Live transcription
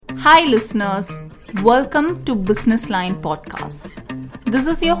Hi, listeners. Welcome to Business Line Podcast. This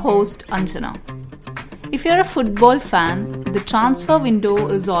is your host, Anjana. If you're a football fan, the transfer window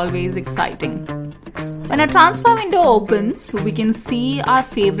is always exciting. When a transfer window opens, we can see our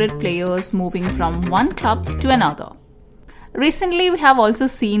favorite players moving from one club to another. Recently, we have also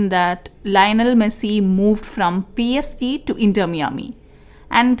seen that Lionel Messi moved from PSG to Inter Miami,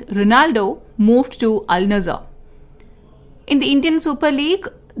 and Ronaldo moved to Al Nassr. In the Indian Super League,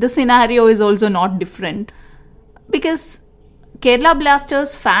 the scenario is also not different because Kerala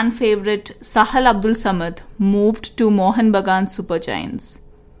Blasters fan favourite Sahal Abdul Samad moved to Mohan Bagan Super Giants,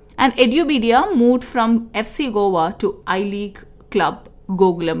 and Edubidia moved from FC Goa to I League club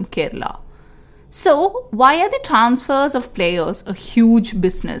Gokulam Kerala. So, why are the transfers of players a huge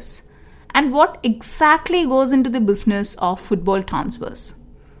business? And what exactly goes into the business of football transfers?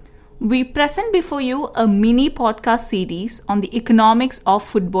 We present before you a mini podcast series on the economics of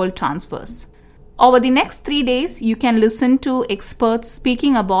football transfers. Over the next 3 days, you can listen to experts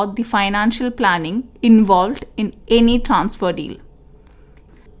speaking about the financial planning involved in any transfer deal.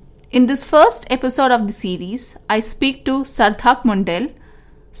 In this first episode of the series, I speak to Sarthak Mundell,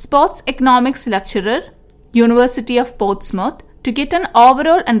 sports economics lecturer, University of Portsmouth, to get an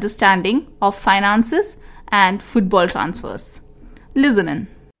overall understanding of finances and football transfers. Listen in.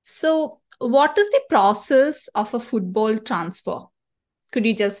 So, what is the process of a football transfer? Could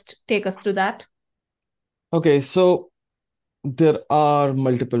you just take us through that? Okay, so there are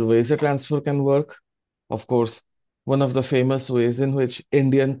multiple ways a transfer can work. Of course, one of the famous ways in which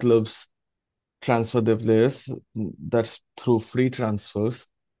Indian clubs transfer their players, that's through free transfers.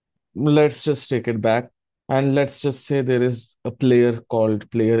 Let's just take it back and let's just say there is a player called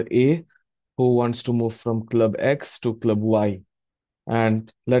player A who wants to move from club X to club Y.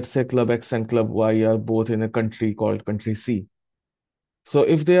 And let's say club X and club Y are both in a country called country C. So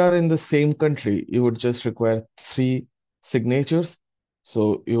if they are in the same country, you would just require three signatures.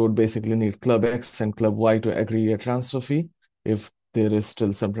 So you would basically need Club X and Club Y to agree a transfer fee if there is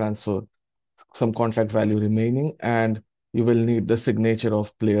still some contract value remaining, and you will need the signature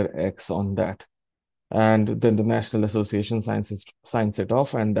of player X on that. And then the National Association signs it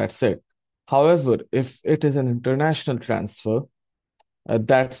off, and that's it. However, if it is an international transfer,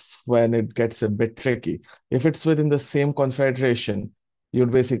 that's when it gets a bit tricky. If it's within the same confederation, you'd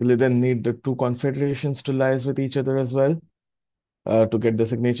basically then need the two confederations to liaise with each other as well to get the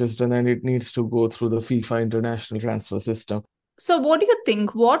signatures done, and it needs to go through the FIFA international transfer system. So, what do you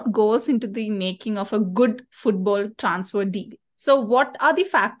think? What goes into the making of a good football transfer deal? So, what are the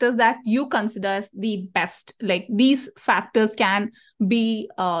factors that you consider as the best? Like these factors can be,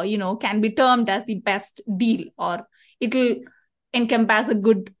 can be termed as the best deal, or it'll encompass a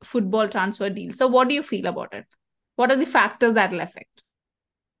good football transfer deal. So, what do you feel about it? What are the factors that will affect?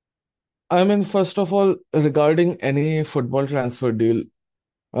 I mean, first of all, regarding any football transfer deal,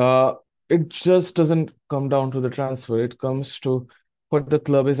 uh, it just doesn't come down to the transfer. It comes to what the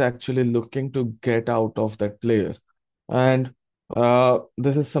club is actually looking to get out of that player. And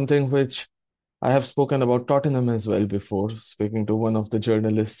this is something which I have spoken about Tottenham as well before, speaking to one of the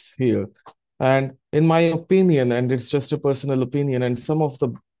journalists here. And in my opinion, and it's just a personal opinion, and some of the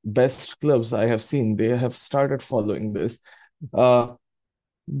best clubs I have seen, they have started following this. Uh,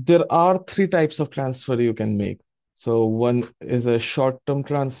 there are three types of transfer you can make. So one is a short-term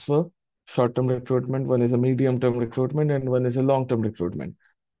transfer, short-term recruitment, one is a medium-term recruitment, and one is a long-term recruitment.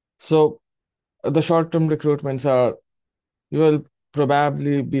 So the short-term recruitments are you will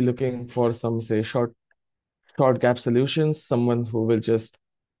probably be looking for some, say, short gap solutions, someone who will just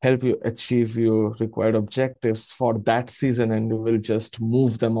help you achieve your required objectives for that season, and you will just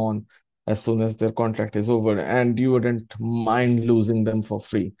move them on as soon as their contract is over, and you wouldn't mind losing them for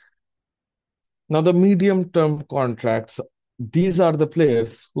free. Now, the medium term contracts, these are the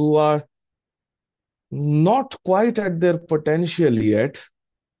players who are not quite at their potential yet.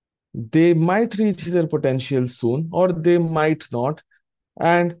 They might reach their potential soon, or they might not.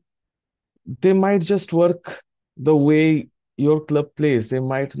 And they might just work the way your club plays. They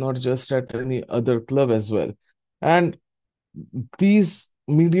might not just at any other club as well. And these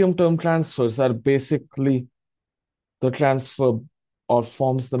medium-term transfers are basically the transfer or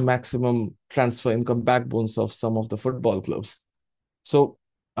forms the maximum transfer income backbones of some of the football clubs. So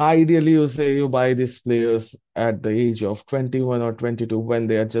ideally, you say you buy these players at the age of 21 or 22 when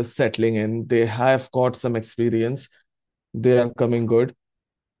they are just settling in. They have got some experience. They are coming good.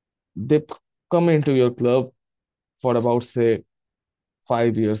 They come into your club for about, say,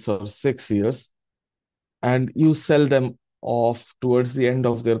 5 years or 6 years, and you sell them off towards the end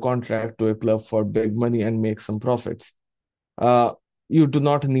of their contract to a club for big money and make some profits. Uh, you do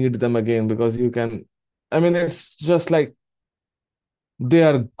not need them again because you can. I mean, it's just like they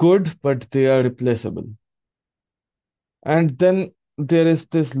are good, but they are replaceable. And then there is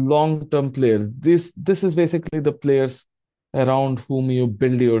this long-term player. This is basically the players around whom you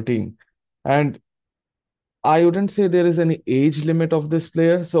build your team. And I wouldn't say there is any age limit of this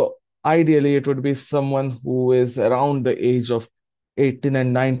player. So ideally, it would be someone who is around the age of 18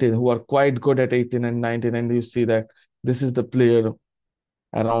 and 19, who are quite good at 18 and 19, and you see that this is the player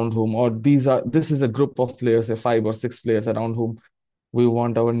around whom, or this is a group of players, say 5 or 6 players around whom we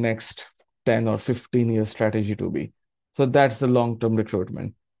want our next 10 or 15-year strategy to be. So that's the long-term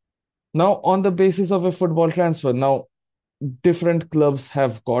recruitment. Now, on the basis of a football transfer, now different clubs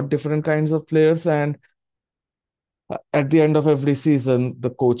have got different kinds of players, and at the end of every season, the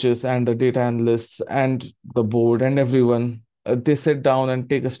coaches and the data analysts and the board and everyone, they sit down and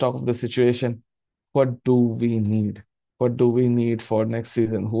take a stock of the situation. What do we need? What do we need for next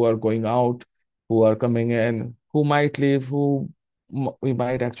season? Who are going out? Who are coming in? Who might leave? We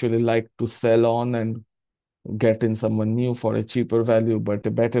might actually like to sell on and get in someone new for a cheaper value, but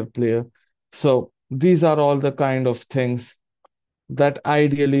a better player. So these are all the kind of things that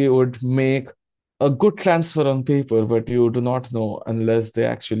ideally would make a good transfer on paper, but you do not know unless they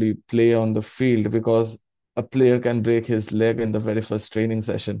actually play on the field because a player can break his leg in the very first training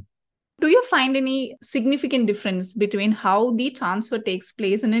session. Do you find any significant difference between how the transfer takes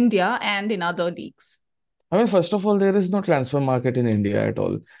place in India and in other leagues? I mean, first of all, there is no transfer market in India at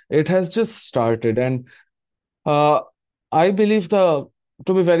all. It has just started, and uh, I believe to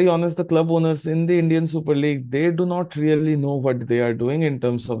be very honest, the club owners in the Indian Super League, they do not really know what they are doing in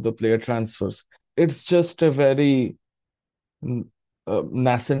terms of the player transfers. It's just a very n-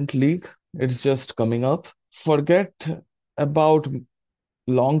 nascent league. It's just coming up. Forget about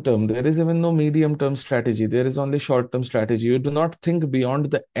long term. There is even no medium term strategy. There is only short term strategy. You do not think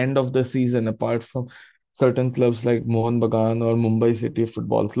beyond the end of the season, apart from certain clubs like Mohun Bagan or Mumbai City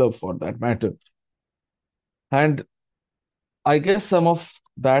Football Club, for that matter. And I guess some of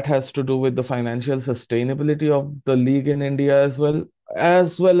that has to do with the financial sustainability of the league in India as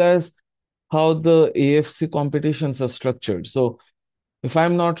well as how the AFC competitions are structured. So if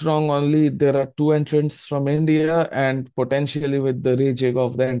I'm not wrong, only there are two entrants from India, and potentially with the rejig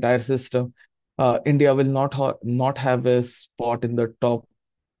of the entire system, India will not have a spot in the top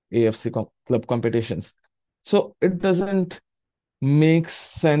club competitions. So it doesn't make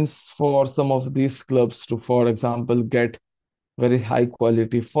sense for some of these clubs to, for example, get very high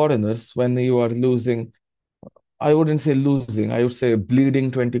quality foreigners when you are losing. I wouldn't say losing, I would say bleeding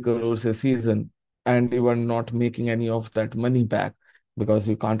 20 crores a season, and you are not making any of that money back because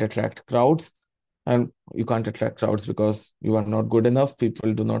you can't attract crowds. And you can't attract crowds because you are not good enough.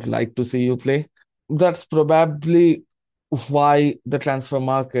 People do not like to see you play. That's probably why the transfer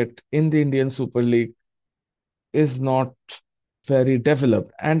market in the Indian Super League is not very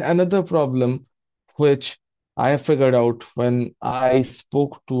developed. And another problem, which I have figured out when I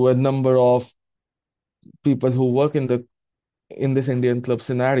spoke to a number of people who work in this Indian club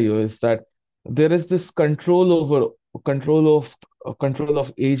scenario, is that there is this control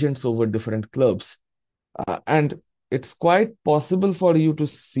of agents over different clubs. And it's quite possible for you to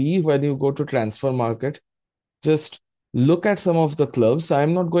see when you go to transfer market. Just look at some of the clubs.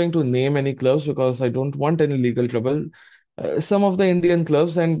 I'm not going to name any clubs because I don't want any legal trouble. Some of the Indian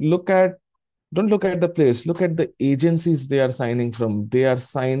clubs, and don't look at the players, look at the agencies they are signing from. They are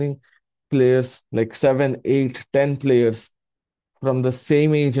signing players like 7, 8, 10 players from the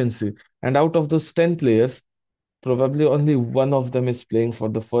same agency. And out of those 10 players, probably only one of them is playing for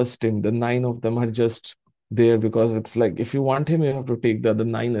the first team. The nine of them are just there because it's like if you want him, you have to take the other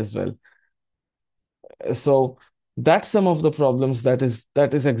nine as well. So that's some of the problems that is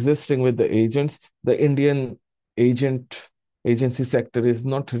existing with the agents. The Indian agent agency sector is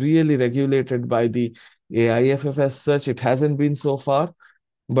not really regulated by the AIFF as such. It hasn't been so far,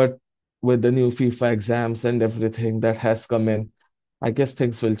 but with the new FIFA exams and everything that has come in, I guess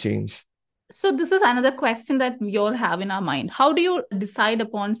things will change. So this is another question that we all have in our mind. How do you decide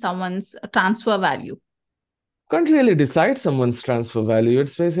upon someone's transfer value? Can't really decide someone's transfer value.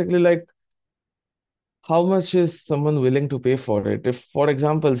 It's basically like how much is someone willing to pay for it? If, for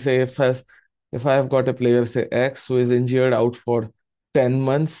example, say if I have got a player, say X, who is injured out for 10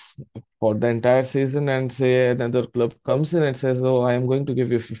 months for the entire season, and say another club comes in and says, "Oh, I am going to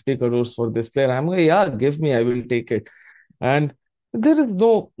give you 50 crores for this player." I'm going, yeah, give me, I will take it. And there is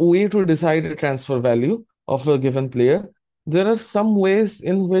no way to decide a transfer value of a given player. There are some ways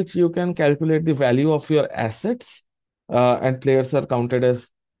in which you can calculate the value of your assets, and players are counted as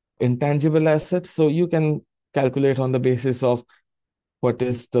intangible assets. So you can calculate on the basis of what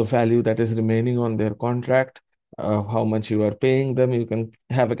is the value that is remaining on their contract, how much you are paying them. You can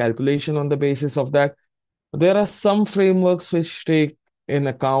have a calculation on the basis of that. There are some frameworks which take in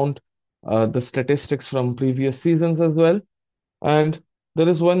account the statistics from previous seasons as well. And there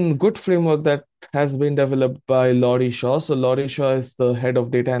is one good framework that has been developed by Laurie Shaw. So Laurie Shaw is the head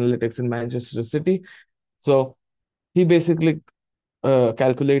of data analytics in Manchester City. So he basically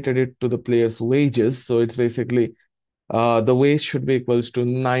calculated it to the players' wages. So it's basically the wage should be equals to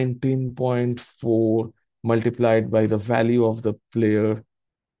 19.4 multiplied by the value of the player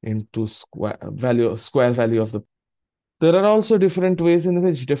into square value of the. There are also different ways in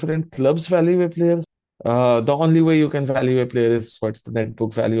which different clubs value a player. The only way you can value a player is what's the net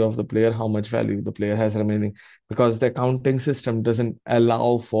book value of the player, how much value the player has remaining, because the accounting system doesn't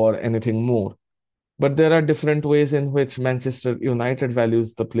allow for anything more. But there are different ways in which Manchester United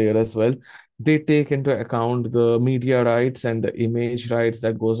values the player as well. They take into account the media rights and the image rights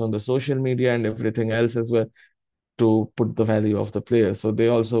that goes on the social media and everything else as well to put the value of the player. So they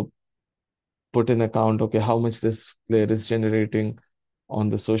also put in account, okay, how much this player is generating on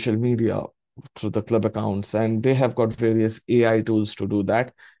the social media through the club accounts. And they have got various AI tools to do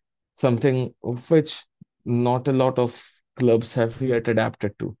that, something of which not a lot of clubs have yet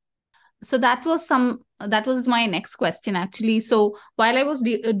adapted to. So that was my next question actually. So while I was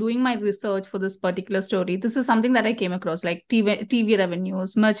doing my research for this particular story, this is something that I came across, like TV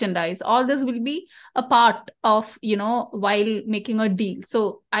revenues, merchandise, all this will be a part of, while making a deal.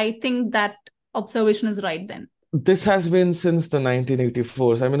 So I think that observation is right then. This has been since the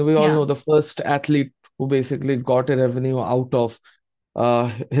 1984s. I mean, we all Yeah. know the first athlete who basically got a revenue out of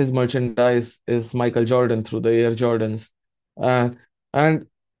his merchandise is Michael Jordan through the Air Jordans. Uh, and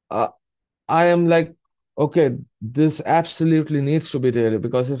uh, I am like, okay, this absolutely needs to be there,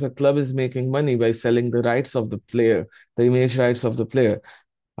 because if a club is making money by selling the rights of the player, the image rights of the player,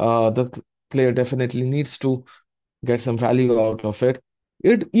 the player definitely needs to get some value out of it.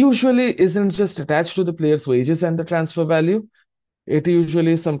 It usually isn't just attached to the player's wages and the transfer value. It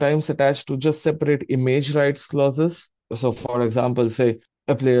usually is sometimes attached to just separate image rights clauses. So, for example, say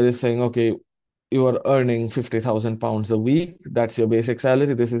a player is saying, okay, you are earning £50,000 a week. That's your basic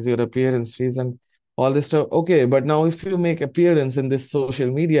salary. This is your appearance fees and all this stuff. Okay, but now if you make appearance in this social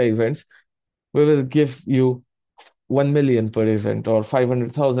media events, we will give you 1 million per event or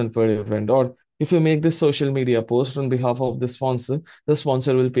 500,000 per event. Or if you make this social media post on behalf of the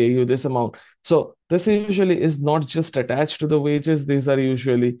sponsor will pay you this amount. So this usually is not just attached to the wages. These are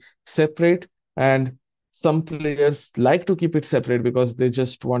usually separate. And some players like to keep it separate because they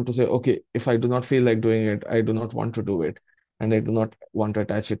just want to say, okay, if I do not feel like doing it, I do not want to do it. And I do not want to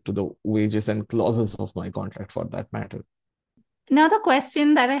attach it to the wages and clauses of my contract for that matter. Another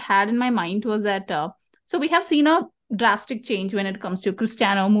question that I had in my mind was that so we have seen a drastic change when it comes to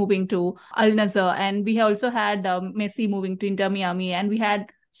Cristiano moving to Al Nassr, and we also had Messi moving to Inter Miami, and we had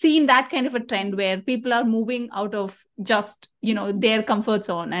seen that kind of a trend where people are moving out of just their comfort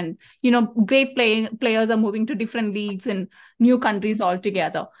zone, and great players are moving to different leagues in new countries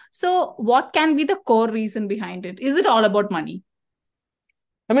altogether. So what can be the core reason behind it? Is it all about money?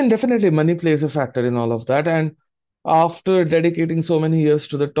 I mean, definitely money plays a factor in all of that. And after dedicating so many years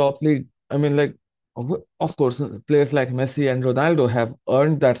to the top league, I mean, like, of course, players like Messi and Ronaldo have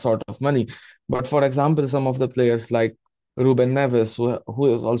earned that sort of money. But for example, some of the players like Ruben Neves,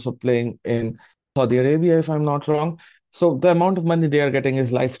 who is also playing in Saudi Arabia, if I'm not wrong. So the amount of money they are getting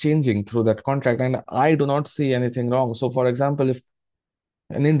is life-changing through that contract. And I do not see anything wrong. So, for example, if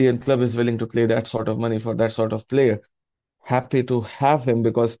an Indian club is willing to pay that sort of money for that sort of player, happy to have him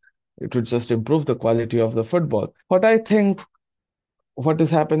because it would just improve the quality of the football. What I think what is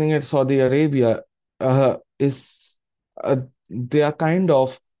happening at Saudi Arabia is they are kind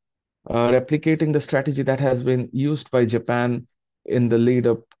of replicating the strategy that has been used by Japan in the lead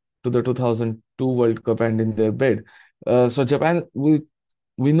up to the 2002 World Cup and in their bid. So Japan, we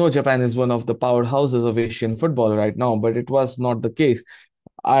know Japan is one of the powerhouses of Asian football right now, but it was not the case.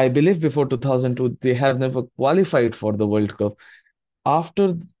 I believe before 2002, they have never qualified for the World Cup. After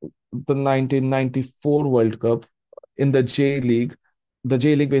the 1994 World Cup in the J League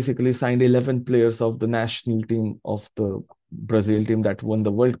basically signed 11 players of the national team of the Brazil team that won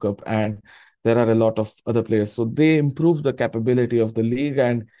the World Cup, and there are a lot of other players. So they improved the capability of the league,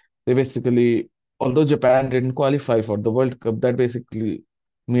 and they basically, although Japan didn't qualify for the World Cup, that basically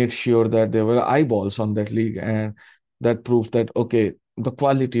made sure that there were eyeballs on that league, and that proved that, okay, the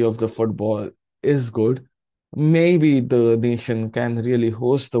quality of the football is good. Maybe the nation can really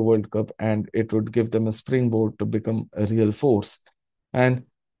host the World Cup and it would give them a springboard to become a real force. And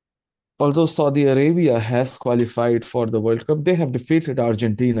although Saudi Arabia has qualified for the World Cup, they have defeated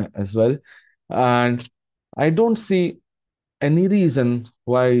Argentina as well. And I don't see any reason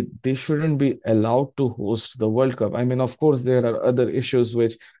why they shouldn't be allowed to host the World Cup. I mean, of course, there are other issues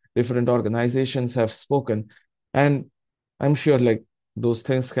which different organizations have spoken, and I'm sure like those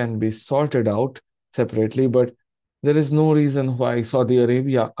things can be sorted out separately, but there is no reason why Saudi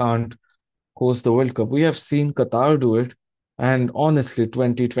Arabia can't host the World Cup. We have seen Qatar do it, and honestly,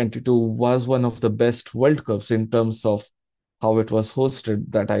 2022 was one of the best World Cups in terms of how it was hosted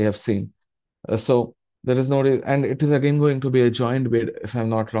that I have seen. So there is no, and it is again going to be a joint bid, if I'm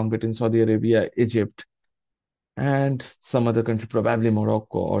not wrong, between Saudi Arabia, Egypt, and some other country, probably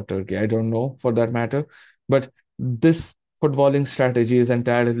Morocco or Turkey. I don't know for that matter. But this footballing strategy is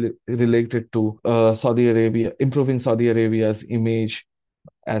entirely related to Saudi Arabia, improving Saudi Arabia's image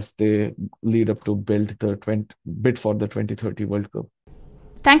as they lead up to build the 20, bid for the 2030 World Cup.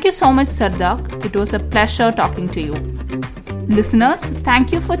 Thank you so much, Sardak. It was a pleasure talking to you. Listeners,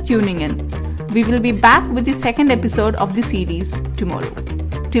 thank you for tuning in. We will be back with the second episode of the series tomorrow.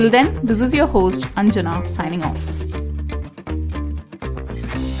 Till then, this is your host, Anjana, signing off.